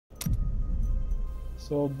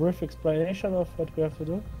So, brief explanation of what we have to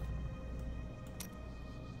do.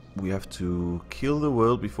 We have to kill the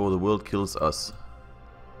world before the world kills us.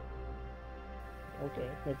 Okay,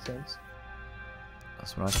 makes sense.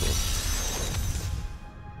 That's what I thought.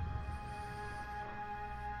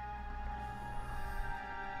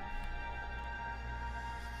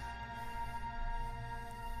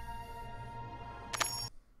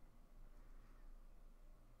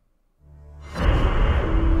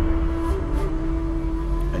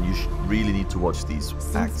 Really need to watch these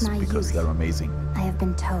acts because they're amazing. I have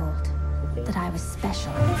been told that I was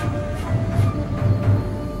special.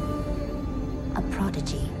 A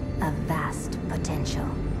prodigy of vast potential.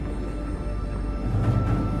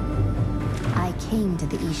 I came to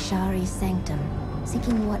the Ishari Sanctum,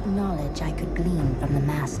 seeking what knowledge I could glean from the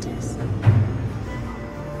Masters.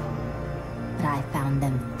 But I found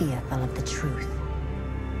them fearful of the truth.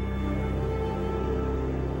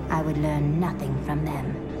 I would learn nothing from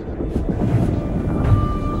them.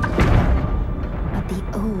 But the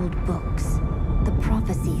old books, the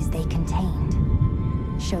prophecies they contained,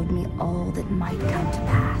 showed me all that might come to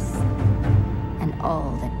pass, and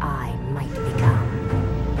all that I might become.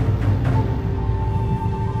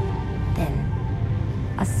 Then,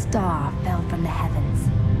 a star fell from the heavens,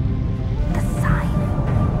 the sign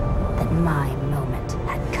that my moment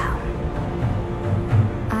had come.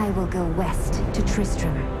 I will go west to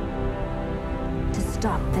Tristram, to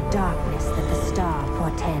stop the darkness that the star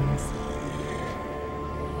portends,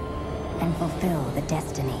 and fulfill the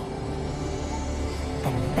destiny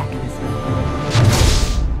that beckons me.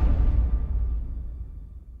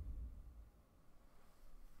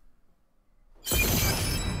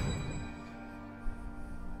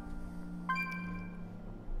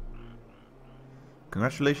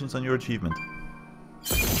 Congratulations on your achievement.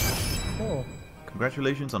 Oh.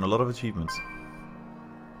 Congratulations on a lot of achievements.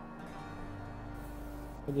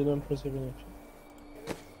 I didn't receive any.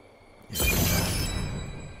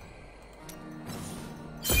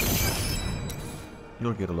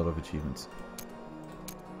 You'll get a lot of achievements.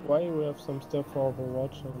 Why we have some stuff for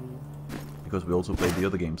Overwatch and... Because we also play the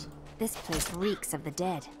other games. This place reeks of the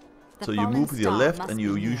dead. So you move with your left and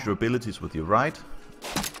you use your abilities with your right.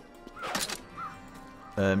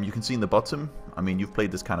 You can see in the bottom, I mean, you've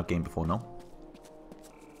played this kind of game before, no?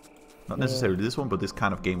 Not necessarily this one, but this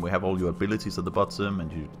kind of game where you have all your abilities at the bottom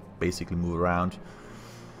and you basically move around.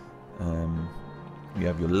 You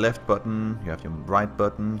have your left button, you have your right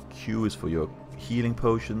button. Q is for your healing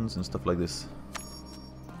potions and stuff like this.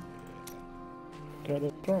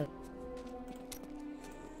 Gotta try.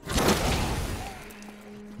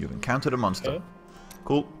 You've encountered a monster. Okay.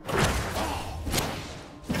 Cool.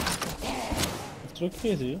 It's tricky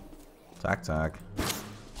easy. Tack, tack.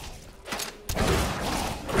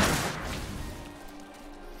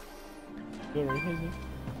 Very easy.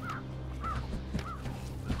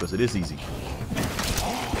 Because it is easy.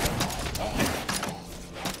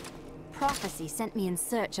 Prophecy sent me in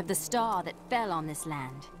search of the star that fell on this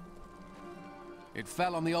land. It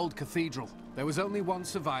fell on the old cathedral. There was only one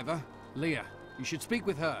survivor, Leah. You should speak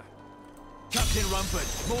with her. Captain Rumford,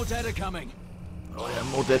 more dead are coming. Oh yeah,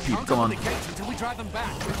 more dead people, Can't come on. open the gates until we drive them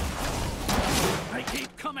back. They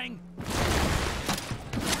keep coming.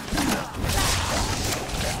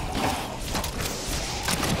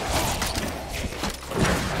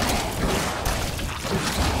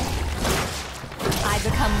 I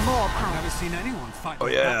become more powerful. Never seen anyone fight. Oh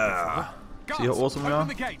like that yeah. before. See how awesome we Open are?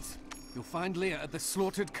 the gates. You'll find Leah at the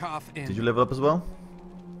Slaughtered Calf Inn. Did you level up as well?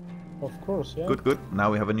 Of course, yeah. Good, good.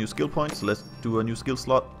 Now we have a new skill point, so let's do a new skill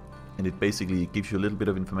slot. And it basically gives you a little bit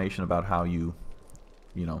of information about how you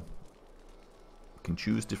know, can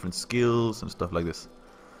choose different skills and stuff like this.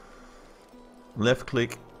 Left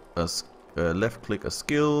click a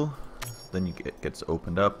skill, then you gets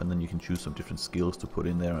opened up, and then you can choose some different skills to put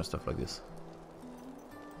in there and stuff like this.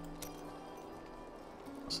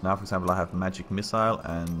 So now, for example, I have Magic Missile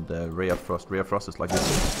and Ray of Frost. Ray of Frost is like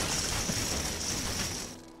this.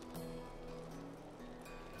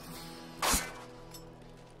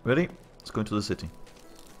 Ready? Let's go into the city.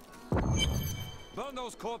 Burn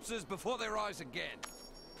those corpses before they rise again.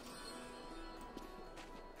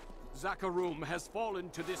 Zakarum has fallen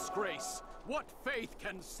to disgrace. What faith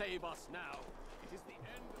can save us now? It is the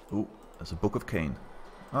end. Ooh, there's a Book of Cain.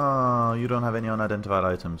 Oh, you don't have any unidentified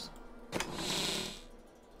items.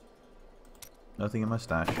 Nothing in my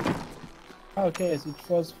stash. Okay, so it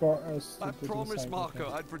was for us to I put promised inside, Marco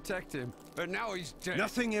okay. I'd protect him, but now he's dead.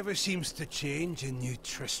 Nothing ever seems to change in New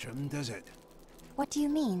Tristram, does it? What do you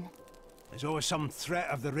mean? There's always some threat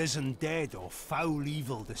of the risen dead or foul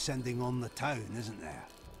evil descending on the town, isn't there?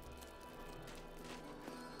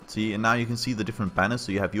 See, and now you can see the different banners.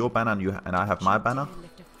 So you have your banner and I have my banner.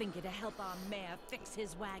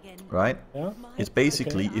 Right? Yeah? It's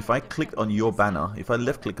basically, if I click on your banner, if I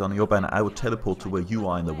left click on your banner, I would teleport to where you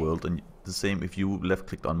are in the world. And the same, if you left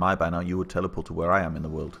clicked on my banner, you would teleport to where I am in the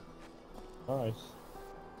world. Nice.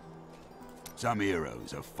 Some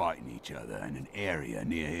heroes are fighting each other in an area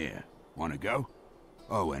near here. Wanna go?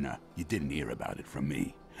 Oh, and you didn't hear about it from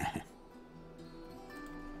me.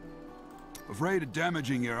 Afraid of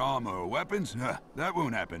damaging your armor or weapons? That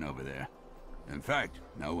won't happen over there. In fact,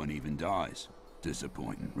 no one even dies.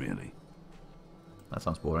 Disappointing, really. That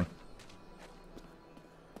sounds boring.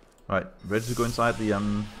 Right, ready to go inside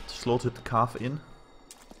the slaughtered calf inn?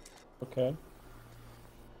 Okay.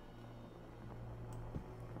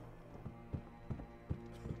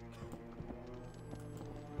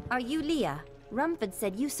 Are you Leah? Rumford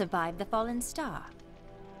said you survived the fallen star.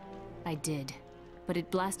 I did, but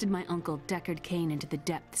it blasted my uncle Deckard Cain into the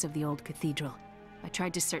depths of the old cathedral. I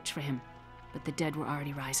tried to search for him, but the dead were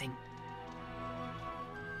already rising.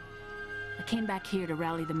 I came back here to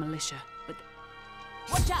rally the militia, but...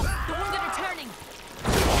 Watch out! The wounded are turning!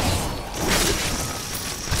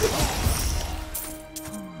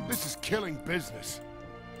 This is killing business.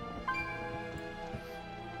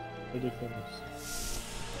 Ridiculous.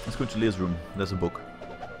 Let's go to Leah's room. There's a book.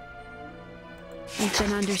 We've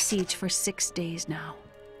been under siege for 6 days now.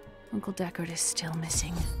 Uncle Deckard is still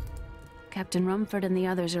missing. Captain Rumford and the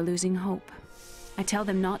others are losing hope. I tell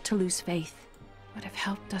them not to lose faith, but if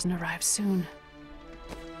help doesn't arrive soon...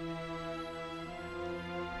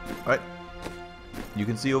 Right. You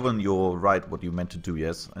can see over on your right what you meant to do,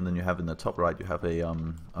 yes? And then you have in the top right, you have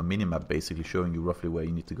a mini-map basically showing you roughly where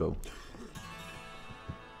you need to go.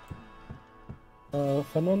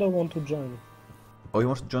 Fernando want to join. Oh, he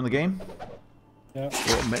wants to join the game? Yeah.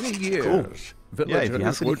 For many years, Cool. Yeah, if he villagers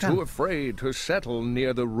has it, he were can. too afraid to settle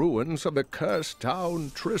near the ruins of the cursed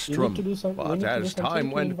town Tristram. But as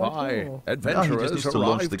time went by, adventurers needs to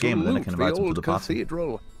launch arrived the game, to then I loot can the invite him to old the party.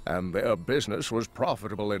 cathedral, and their business was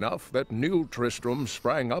profitable enough that new Tristram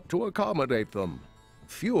sprang up to accommodate them.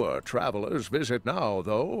 Fewer travelers visit now,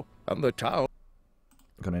 though, and the town...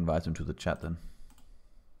 I'm gonna invite him to the chat then.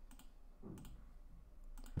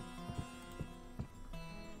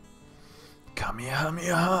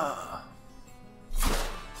 Kamehameha!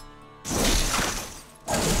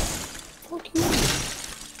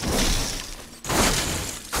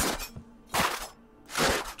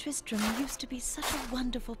 Tristram used to be such a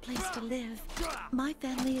wonderful place to live. My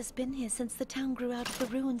family has been here since the town grew out of the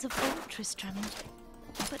ruins of old Tristram.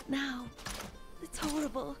 But now, it's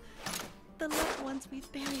horrible. The loved ones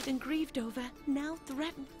we've buried and grieved over now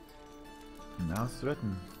threaten. Now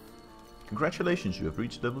threaten. Congratulations, you have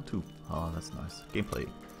reached level 2. Oh, that's nice. Gameplay.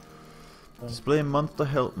 Display monster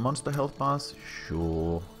health bars?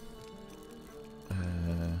 Sure.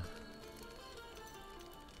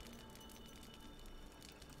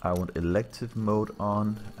 I want elective mode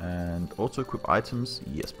on and auto equip items.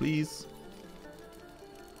 Yes, please.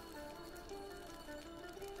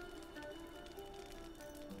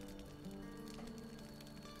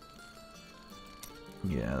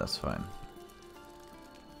 Yeah, that's fine.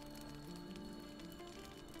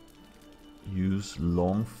 Use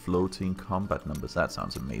long floating combat numbers. That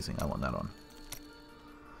sounds amazing. I want that on.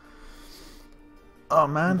 Oh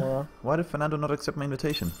man, why did Fernando not accept my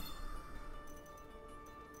invitation?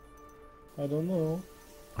 I don't know.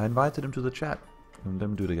 I invited him to the chat. Let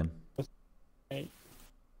him do it again. Hey.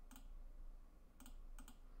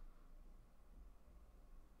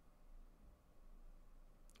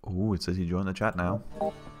 Oh, it says he joined the chat now.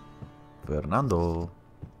 Fernando.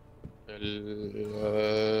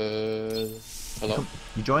 Hello?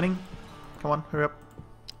 You joining? Come on, hurry up.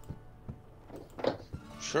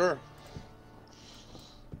 Sure.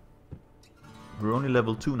 We're only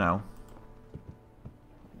level 2 now.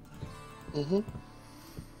 Okay.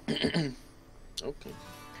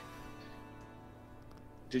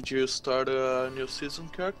 Did you start a new season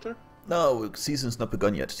character? No, season's not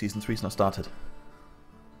begun yet. Season 3's not started.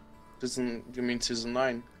 Season, you mean season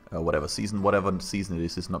 9? Whatever season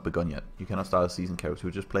it is not begun yet. You cannot start a season character.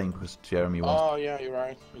 We're just playing because Jeremy wants. Oh yeah, you're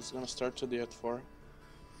right. It's gonna start today at 4.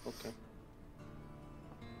 Okay.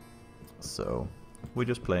 So we're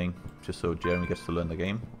just playing, just so Jeremy gets to learn the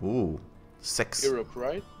game. Ooh, sex. Europe,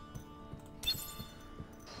 right?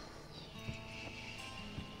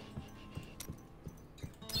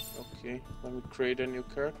 Okay, let me create a new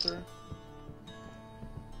character.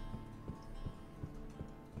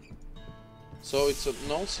 So it's a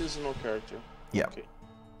non-seasonal character. Yeah. Okay.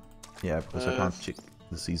 Yeah, because I can't check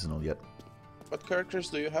the seasonal yet. What characters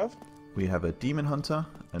do you have? We have a demon hunter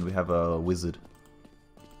and we have a wizard.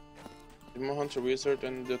 Demon Hunter Wizard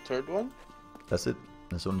and the third one? That's it.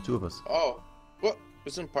 There's only 2 of us. Oh, what?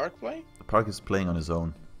 Isn't Park playing? Park is playing on his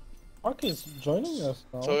own. Park is joining us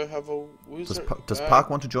now. So I have a wizard. Does Park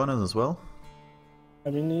want to join us as well? I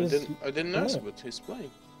mean, I didn't ask, but he's playing.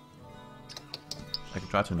 I can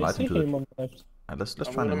try to invite him to the. On the left. Let's I'm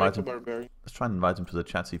try and gonna invite make him. a barbarian. Let's try and invite him to the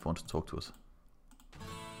chat. See if he wants to talk to us.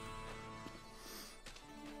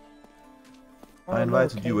 I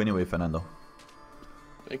invited you anyway, Fernando.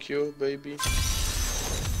 Thank you, baby.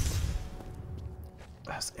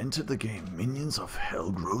 Has entered the game. Minions of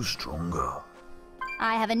Hell grow stronger.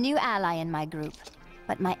 I have a new ally in my group,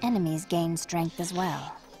 but my enemies gain strength as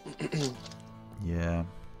well. Yeah.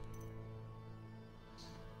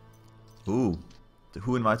 Ooh.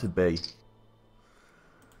 Who invited Bay?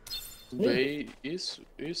 Bay is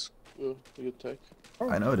you take.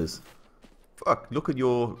 I know it is. Fuck, look at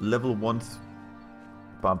your level 1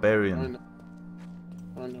 barbarian.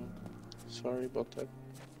 I know. Sorry about that.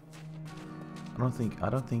 I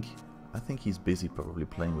think he's busy probably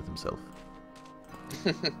playing with himself.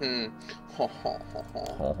 Ho ho ho ho.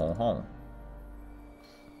 Ho ho ho.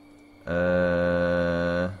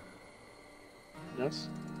 Yes?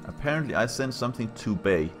 Apparently I sent something to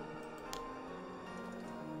Bay.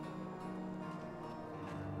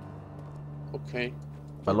 Okay.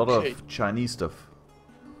 A lot of Chinese stuff.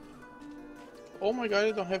 Oh my god,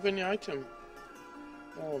 I don't have any item.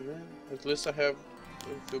 Oh man, at least I have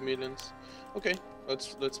a few millions. Okay,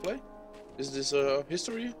 let's play. Is this a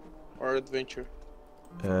history or adventure?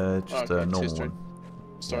 Just a normal history.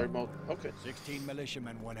 one. Story mode. Okay. 16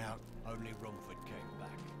 militiamen went out. Only Rumford came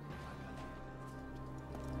back.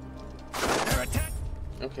 They're attacked!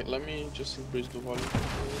 Okay, let me just increase the volume.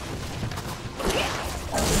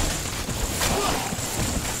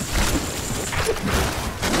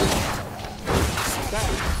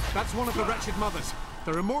 That's one of the wretched mothers.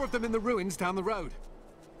 There are more of them in the ruins down the road.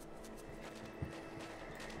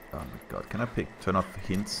 Oh my god, can I turn off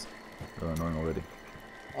hints? They're annoying already.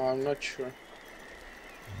 I'm not sure.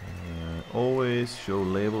 Always show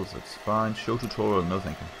labels, that's fine. Show tutorial, no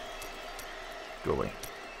thank you. Go away.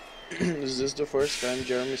 Is this the first time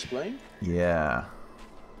Jeremy's playing? Yeah.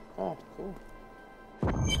 Oh, cool.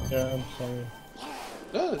 Yeah, I'm sorry.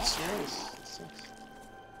 No, it's nice. It's nice.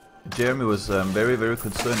 Jeremy was very, very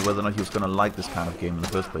concerned whether or not he was going to like this kind of game in the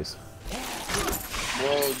first place.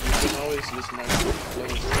 Well, you can always listen to my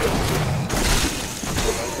play.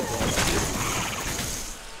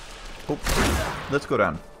 Oh, let's go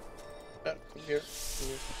down. Yeah, come here. Come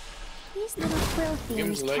here. These little quill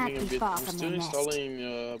Game's thieves lagging can't a be bit. far I'm from still the nest. installing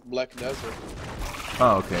Black Desert.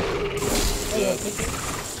 Oh, okay.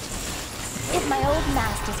 If my old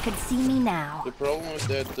masters could see me now. The problem is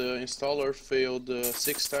that the installer failed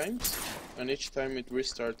 6 times, and each time it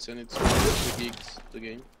restarts and it's 50 gigs the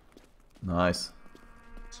game. Nice.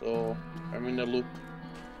 So I'm in a loop.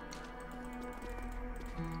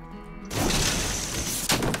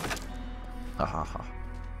 Hahaha.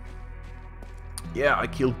 Yeah, I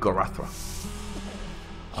killed Gorathra.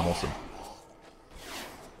 I'm awesome.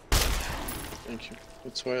 Thank you.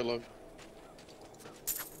 That's why I love you.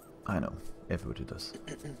 I know. Everybody does.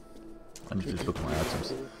 I need to just look at my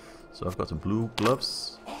items. So I've got some blue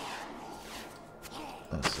gloves.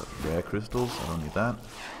 That's rare crystals. I don't need that.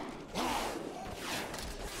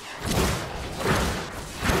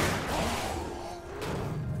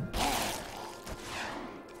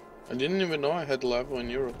 I didn't even know I had lava in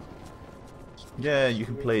Europe. Yeah, you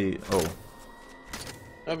can play. Oh,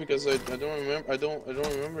 No, because I don't remember. I don't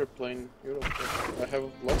remember playing Europe. I have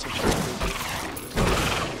lots of characters.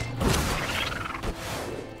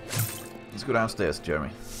 let's go downstairs, Jeremy.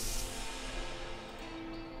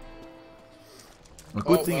 The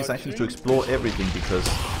good thing is actually to explore everything because,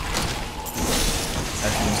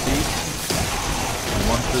 as you can see,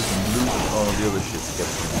 monsters and loot and all the other shit to get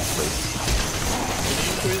from this place.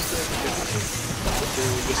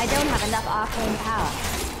 I don't have enough arcane power.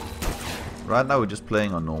 Right now we're just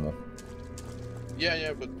playing on normal.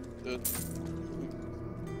 Yeah, but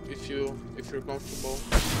if you're comfortable,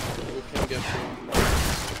 we can get more.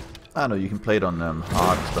 I know you can play it on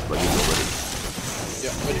hard and stuff like this already.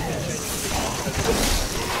 Yeah, but you can change it.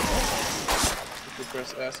 If you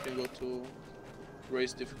press ask and go to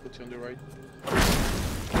raise difficulty on the right.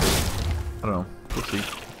 I don't know. We'll see.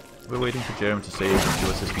 We're waiting for Jeremy to save and give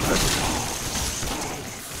us his feedback.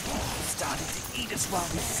 Started to eat us while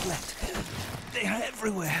we slept. They are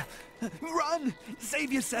everywhere. Run!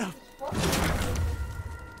 Save yourself!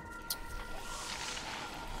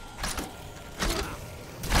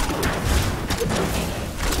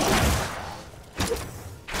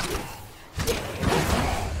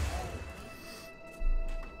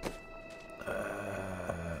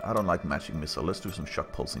 I don't like magic missile. Let's do some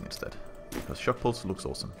shock pulsing instead. Because shock pulse looks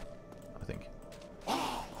awesome, I think.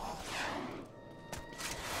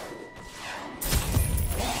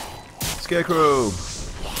 Scarecrow!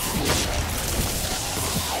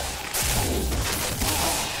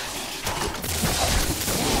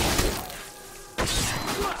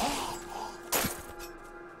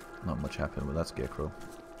 Not much happened with that Scarecrow.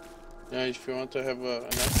 Yeah, if you want to have an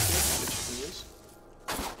axe that you can use.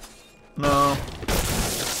 No.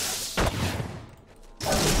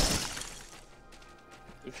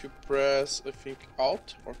 If you press, I think,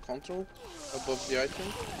 Alt or Control above the item.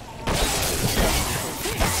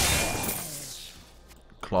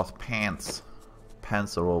 Cloth pants.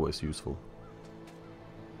 Pants are always useful.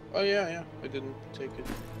 Oh yeah, yeah, I didn't take it.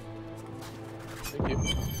 Thank you.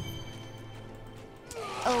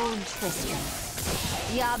 Old Tristram.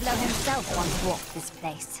 Diablo himself once walked this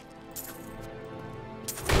place.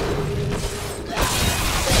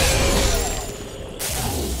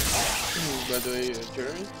 By the way,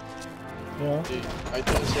 Jeremy? Yeah? The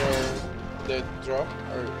items that drop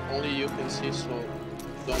are only you can see, so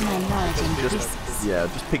don't...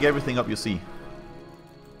 Just pick everything up you see.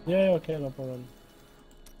 Yeah, okay, no problem.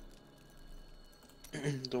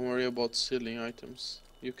 Don't worry about stealing items.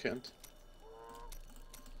 You can't.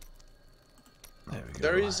 There we go.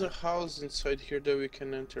 There is a house inside here that we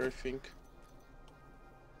can enter, I think.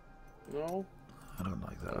 No? I don't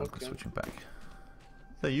like that. Okay. I'm switching back.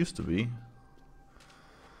 There used to be.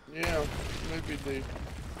 Yeah,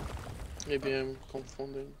 maybe I'm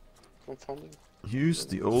confounding. Use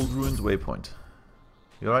the old ruins waypoint.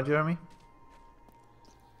 You alright, Jeremy?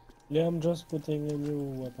 Yeah, I'm just putting a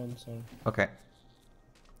new weapon, sorry. Okay.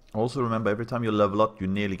 Also remember, every time you level up, you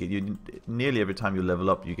nearly every time you level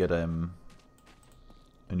up, you get a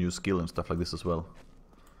new skill and stuff like this as well.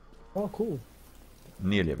 Oh, cool.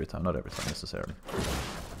 Nearly every time, not every time necessarily.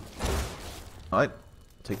 Alright,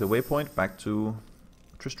 take the waypoint back to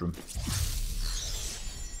Tristram.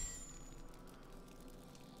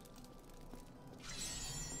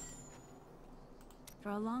 For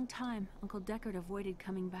a long time, Uncle Deckard avoided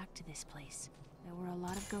coming back to this place. There were a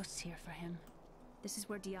lot of ghosts here for him. This is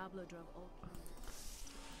where Diablo drove old.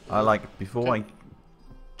 I like, before I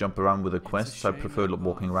jump around with the quests, I prefer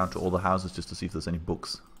walking around to all the houses just to see if there's any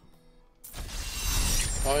books.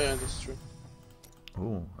 Oh yeah, that's true.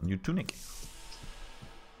 Oh, a new tunic.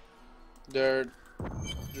 There's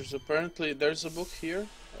a book here.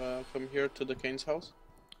 Come here to the Kane's house.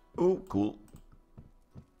 Oh, cool.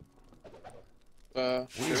 We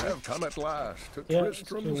have come at last to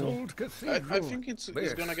Tristram's old cathedral. I think it's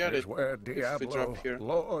gonna get This is it. where If we Diablo, drop here.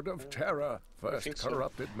 Lord of Terror, first so.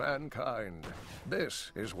 corrupted mankind.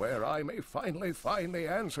 This is where I may finally find the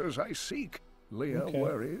answers I seek. Leah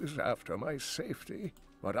worries after my safety,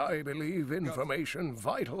 but I believe information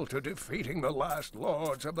vital to defeating the last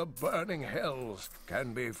lords of the burning hells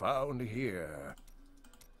can be found here.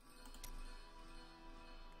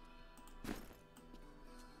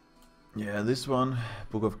 Yeah, this one,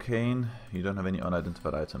 Book of Cain, you don't have any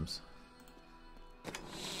unidentified items.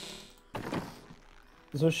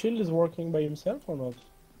 The shield is working by himself or not?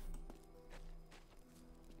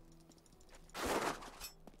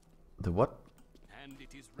 The what?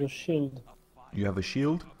 The shield. You have a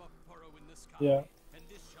shield? Yeah.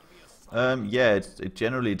 Yeah, it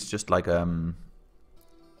generally it's just like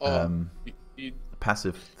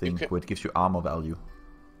passive thing where it gives you armor value.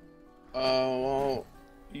 Well,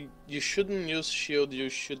 you shouldn't use shield. You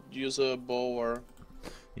should use a bow or.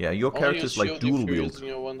 Yeah, your character's like dual if you're wield.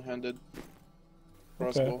 using a one-handed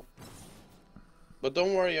crossbow. But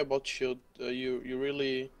don't worry about shield. You're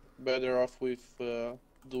really better off with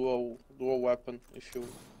dual weapon if you.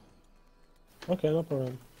 Okay, no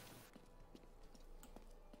problem.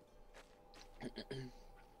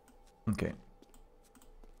 Okay.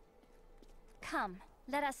 Come,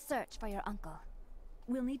 let us search for your uncle.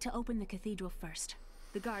 We'll need to open the cathedral first.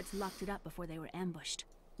 The guards locked it up before they were ambushed.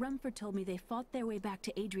 Rumford told me they fought their way back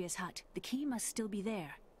to Adria's hut. The key must still be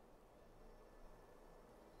there.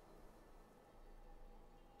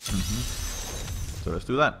 So let's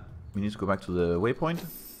do that. We need to go back to the waypoint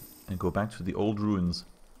and go back to the old ruins.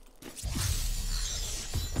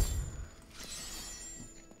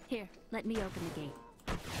 Here, let me open the gate.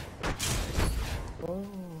 Oh,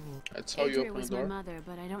 that's how you Adria open was the door. my mother,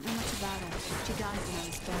 but I don't know much about her. She died when I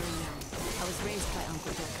was very young. I was raised by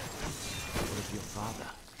Uncle Deckard. What of your father?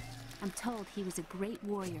 I'm told he was a great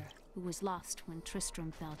warrior who was lost when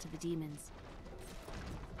Tristram fell to the demons.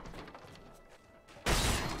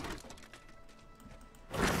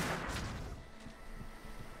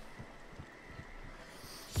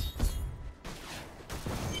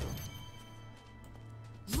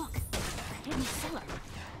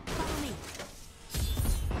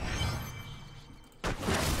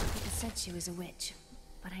 she was a witch,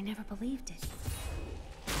 but I never believed it.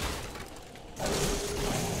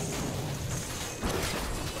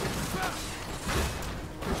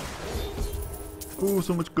 Oh,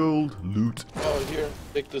 so much gold. Loot. Oh, here.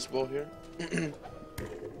 Take this bow here.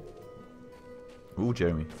 Ooh,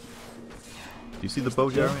 Jeremy. Do you see the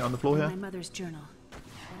bow, Jeremy, on the floor here? My mother's journal. What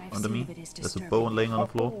I've Under seen me? of it is There's a disturbing. bow laying on the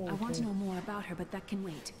floor. I want to know more about her, but that can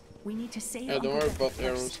wait. We need to save Yeah, don't Uncle worry Decker about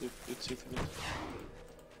first. arrows. It's infinite.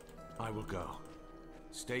 I will go.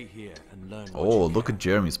 Stay here and learn. Oh, look at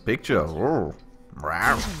Jeremy's picture. Oh.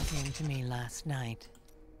 Wow. Vision came to me last night.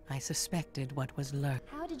 I suspected what was lurking.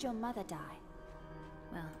 How did your mother die?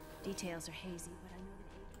 Well, details are hazy, but I know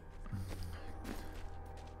that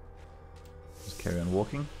Just carry on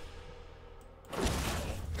walking.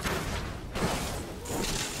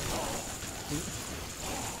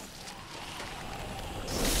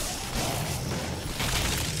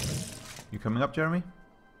 You coming up, Jeremy?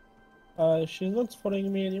 She's not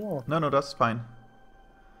following me anymore. No, that's fine.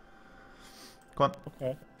 Come on.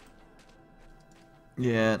 Okay.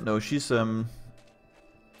 Yeah, no, she's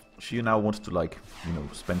she now wants to, like, you know,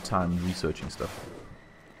 spend time researching stuff.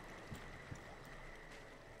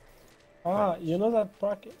 Ah, you know that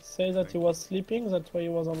Park says that he was sleeping, that's why he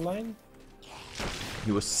was online?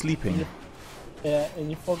 He was sleeping. Yeah, and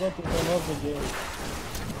he forgot to turn off the game.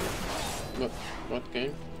 What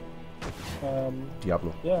game?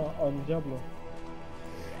 Diablo. Yeah, on Diablo.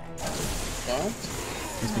 What?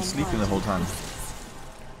 He's been sleeping the whole time.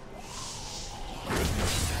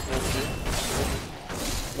 Okay.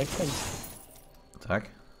 Makes sense. Attack.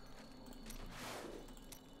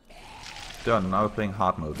 Done, now we're playing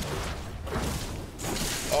hard mode.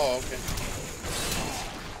 Oh, okay.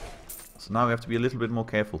 So now we have to be a little bit more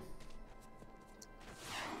careful.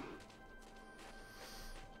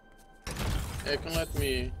 Yeah, you can let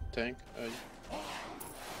me tank. I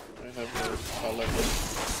have the level.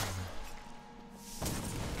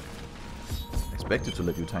 Expected to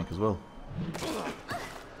let you tank as well.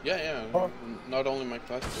 Yeah. Not only my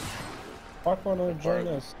class, but... Park wanna join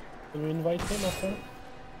us. Can we invite him after?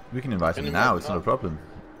 We can invite him now, it's not a problem.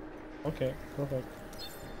 Okay, perfect.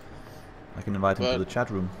 I can invite him to But the chat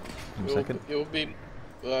room in a second. It would be,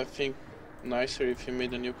 I think, nicer if you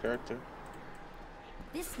made a new character.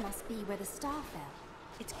 This must be where the star fell.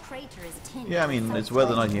 Its crater is tinged. Yeah, I mean, it's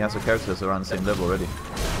whether or not he has a character that's around the same level already. No, I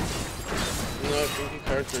think his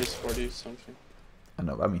character is 40 something. I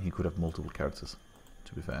know, I mean, he could have multiple characters,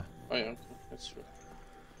 to be fair. Oh yeah, okay, that's true.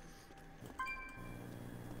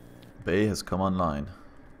 Bay has come online.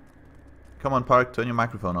 Come on, Park, turn your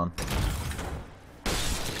microphone on.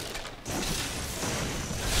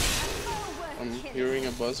 I'm hearing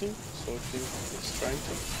a buzzing, so I think it's trying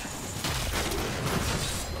to.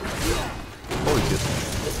 Holy shit.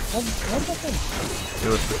 What happened? It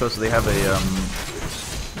was because they have a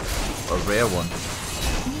rare one.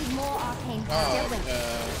 Need more arcane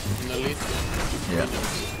An elite. Yeah.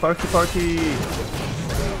 Parky!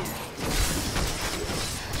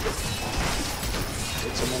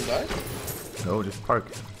 Did someone die? No, just Park.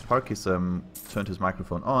 Park is turned his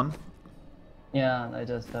microphone on. Yeah, I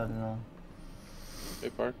just don't know. Hey,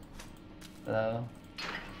 Park. Hello.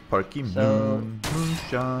 Parky So,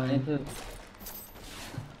 moonshine.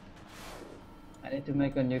 I need to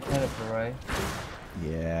make a new character, right?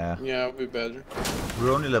 Yeah. Yeah, it'll be better.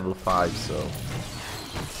 We're only level 5, so.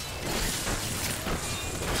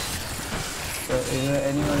 So, is there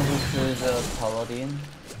anyone who chooses a paladin?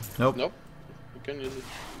 Nope. Nope. You can use it.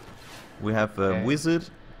 We have a Okay. wizard,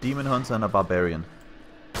 demon hunter, and a barbarian.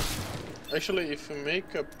 Actually, if you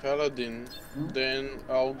make a paladin, then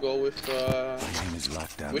I'll go with My name is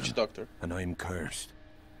Lockdown, witch doctor. and I'm cursed.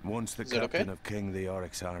 Once the Is that captain okay? of King the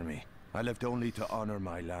Oryx army, I left only to honor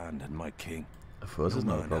my land and my king. For us, No it's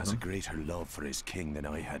not a man has a problem. greater love for his king than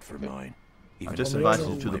I had for mine. Even just though invited I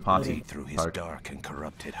you to the bleed party, through his Park. dark and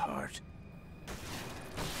corrupted heart.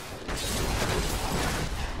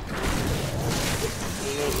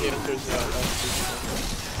 You know, he enters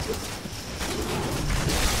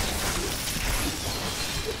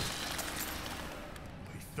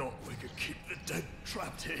We thought we could keep the dead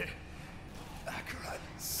trapped here. Akarat,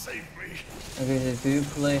 save me. Okay, so do you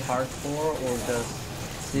play hardcore or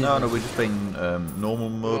just... No, we're just playing normal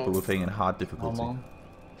mode, but we're playing in hard difficulty. Normal?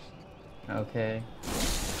 Okay.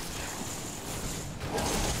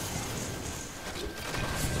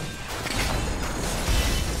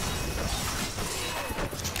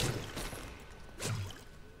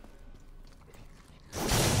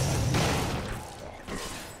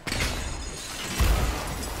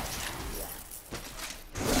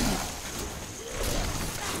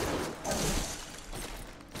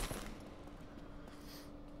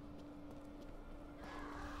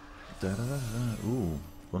 Ooh,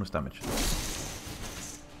 bonus damage.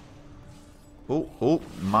 Oh,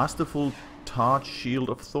 Masterful Tart Shield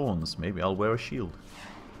of Thorns. Maybe I'll wear a shield.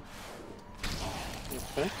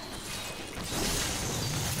 Okay.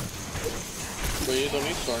 But you don't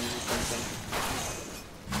need thorns or something.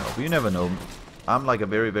 No, but you never know. I'm like a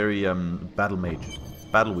very, very battle mage.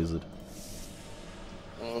 Battle wizard.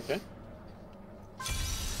 Okay.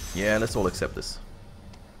 Yeah, let's all accept this.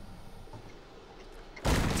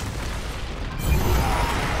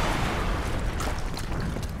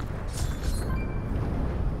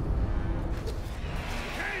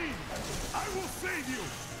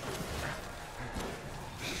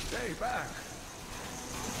 Stay back.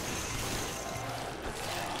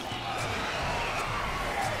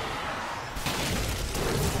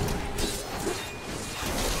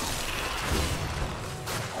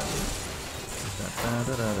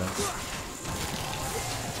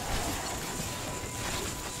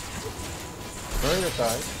 Where are you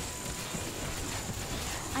guys?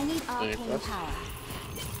 I need arcane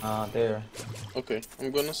power. There. Okay,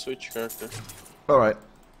 I'm gonna switch character. Alright.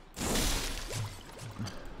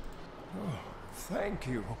 Thank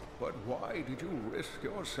you, but why did you risk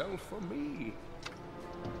yourself for me?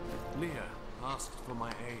 Leah asked for my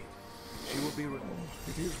aid. She will be...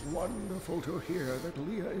 It is wonderful to hear that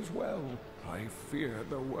Leah is well. I feared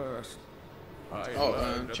the worst.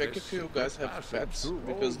 Check if you guys have pets,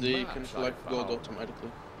 because they can collect gold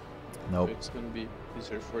automatically. Nope. So it's gonna be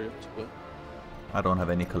easier for you to play. I don't have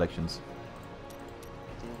any collections.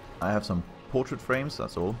 I have some portrait frames,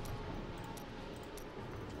 that's all.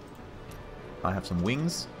 I have some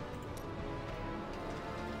wings.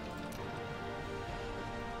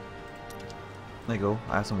 There you go.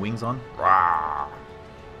 I have some wings on. Rawr!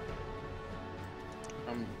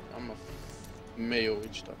 I'm a male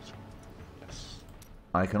witch doctor. Yes.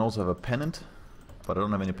 I can also have a pennant, but I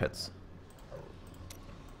don't have any pets.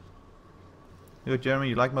 Yo, Jeremy,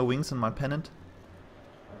 you like my wings and my pennant?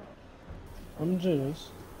 I'm jealous.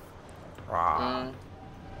 How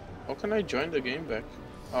can I join the game back?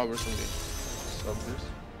 Oh, we're some game. Stop this.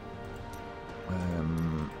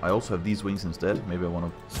 I also have these wings instead. Maybe I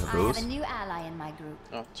want to have I those. have a new ally in my group.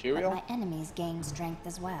 Oh, But Tyrael? my enemies gain strength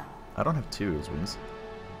as well. I don't have Tyrion's wings.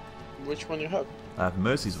 Which one you have? I have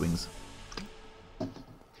Mercy's wings.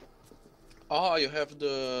 Oh, you have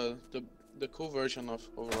the cool version of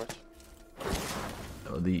Overwatch.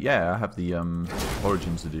 I have the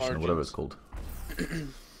Origins edition or whatever it's called.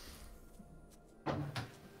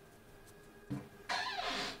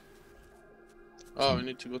 Oh, we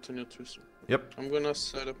need to go to New Tristram. Yep. I'm gonna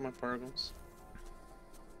set up my paragons.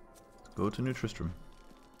 Go to New Tristram.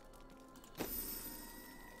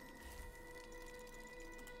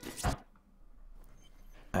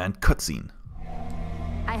 And cutscene.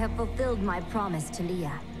 I have fulfilled my promise to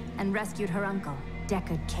Leah and rescued her uncle,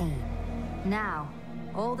 Deckard Cain. Now,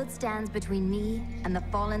 all that stands between me and the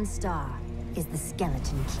fallen star is the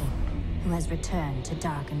Skeleton King, who has returned to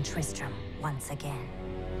Darken Tristram once again.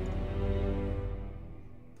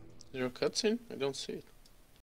 Is there a cutscene? I don't see it.